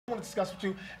to discuss with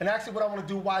you. And actually, what I want to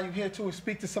do while you're here too is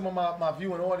speak to some of my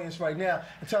viewing audience right now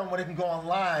and tell them where they can go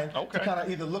online to kind of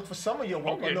either look for some of your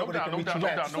work or know where they can reach you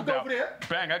at. No doubt.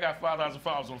 Bang! I got 5,000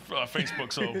 followers on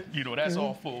Facebook, so you know that's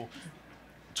all full.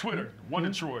 Twitter,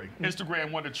 Wonder Troy.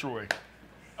 Instagram, Wonder Troy.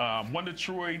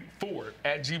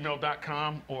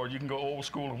 WonderTroy4@gmail.com, or you can go old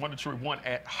school and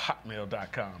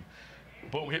WonderTroy1@hotmail.com.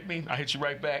 Boom, hit me. I hit you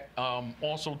right back.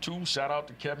 Also, too, shout out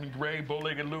to Kevin Gray,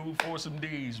 Bowlegged Lou, Foursome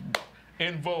D's,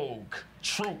 In Vogue,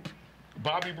 Troop,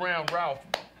 Bobby Brown, Ralph,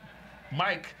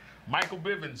 Mike, Michael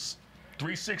Bivens,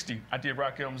 360. I did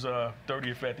Rakim's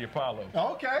 30th at the Apollo.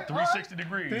 Okay. 360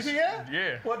 degrees. Did he?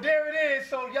 Yeah. Well, there it is.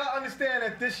 So y'all understand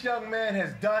that this young man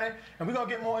has done it, and we're gonna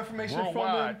get more information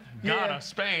worldwide, from him. Ghana,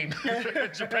 Spain,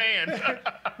 Japan.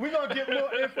 We're gonna get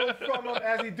more info from him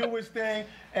as he do his thing.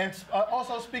 And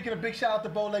also speaking, a big shout out to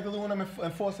Bowlegged Lou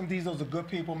and Foursome D's. Those are good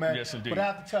people, man. Yes, indeed. But I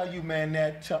have to tell you, man,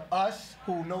 that to us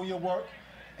who know your work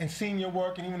and seen your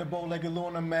work, and even the Bowlegged Lou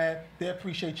and them, man, they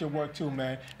appreciate your work too,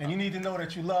 man. And you need to know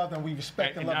that you love and we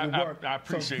respect and love your work. I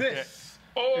appreciate so this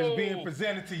is being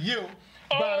presented to you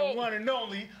by the one and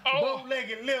only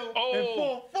Bowlegged Lou and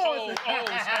Full Force.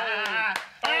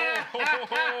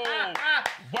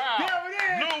 Wow. There it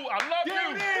is. Lou, I love you.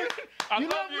 There it is. I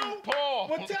love you, Paul.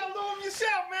 Well, tell Lou him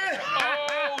yourself, man.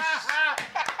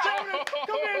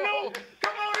 Come here, Lou.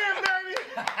 Come on in, baby.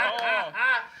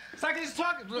 So I can just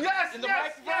talk Yes, in the yes,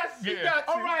 microphone? yes. You got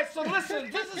to. All right, so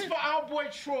listen, this is for our boy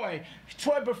Troy.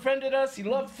 Troy befriended us. He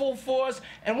loved Full Force.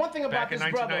 And one thing about Back in this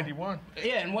brother. 1991.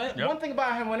 Yeah, and one thing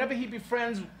about him, whenever he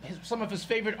befriends some of his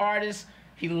favorite artists,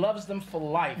 he loves them for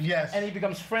life. Yes. And he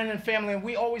becomes friend and family, and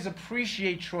we always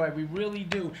appreciate Troy. We really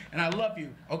do. And I love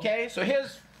you, okay? So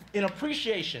here's an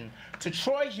appreciation to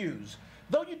Troy Hughes.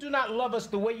 Though you do not love us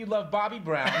the way you love Bobby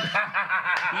Brown,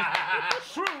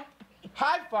 Troop,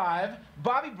 High Five,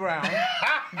 Bobby Brown,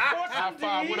 High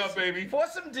five, what up, baby?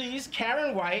 Foursome D's,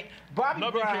 Karen White, Bobby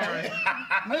Love Brown, you, Karen.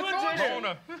 New Edition,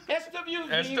 Rona.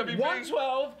 SWV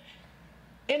 112,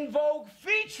 In Vogue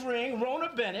featuring Rona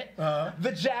Bennett,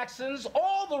 the Jacksons,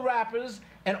 all the rappers,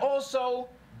 and also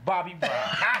Bobby Brown.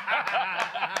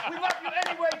 We love you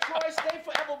anyway, Troy. Stay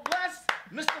forever blessed.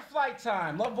 Mr. Flight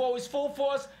Time. Love always Full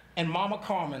Force. And Mama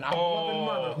Carmen, our loving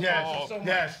mother. Yes, so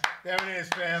yes. There it is,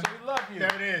 fam. So we love you.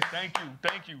 There it is. Thank you,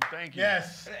 thank you, thank you.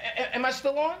 Yes. Am I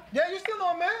still on? Yeah, you're still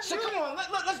on, man. So come on,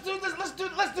 let's do this. Let's do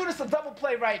this a double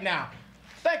play right now.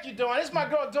 Thank you, Dawn. This is my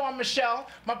girl, Dawn Michelle,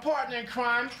 my partner in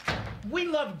crime. We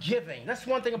love giving. That's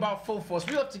one thing about Full Force.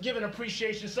 We love to give an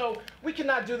appreciation. So we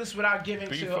cannot do this without giving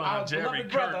to our beloved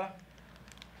brother,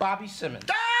 Bobby Simmons.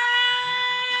 Oh!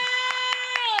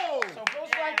 So it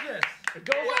goes like this. It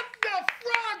goes What the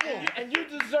froggle? and you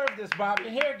deserve this, Bobby.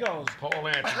 And here it goes. Paul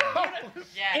Anthony.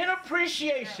 In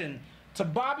appreciation to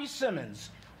Bobby Simmons,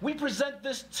 we present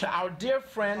this to our dear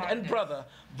friend and brother,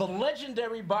 the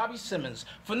legendary Bobby Simmons,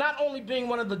 for not only being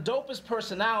one of the dopest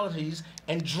personalities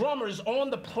and drummers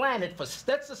on the planet for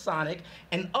Stetsasonic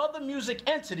and other music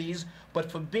entities,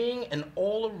 but for being an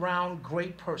all-around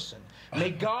great person. May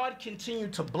God continue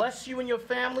to bless you and your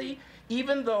family,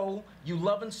 even though you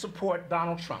love and support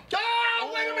Donald Trump.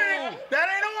 Oh, wait a minute. That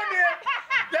ain't on there.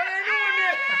 That ain't on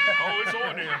there. Oh, it's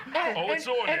on there. Oh, it's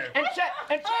on there. And check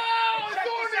it's on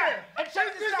there. And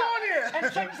check this out. on there.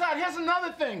 And check this out. Here's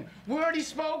another thing. We already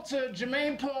spoke to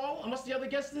Jermaine Paul, and what's the other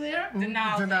guest in there?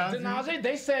 Denazi.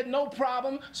 They said no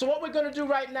problem. So what we're gonna do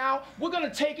right now, we're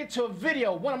gonna take it to a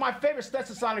video, one of my favorite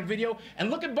Stetsasonic video, and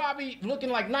look at Bobby looking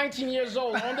like 19 years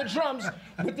old on the drums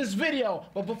with this video.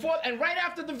 But before and right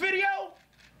after the video,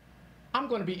 I'm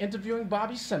going to be interviewing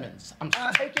Bobby Simmons. I'm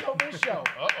taking over the show.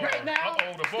 Right now,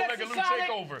 the Bowlegged Lou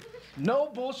takeover. No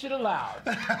bullshit allowed.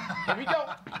 Here we go.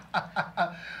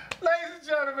 Ladies and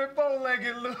gentlemen,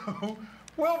 Bowlegged Lou.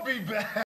 We'll be back.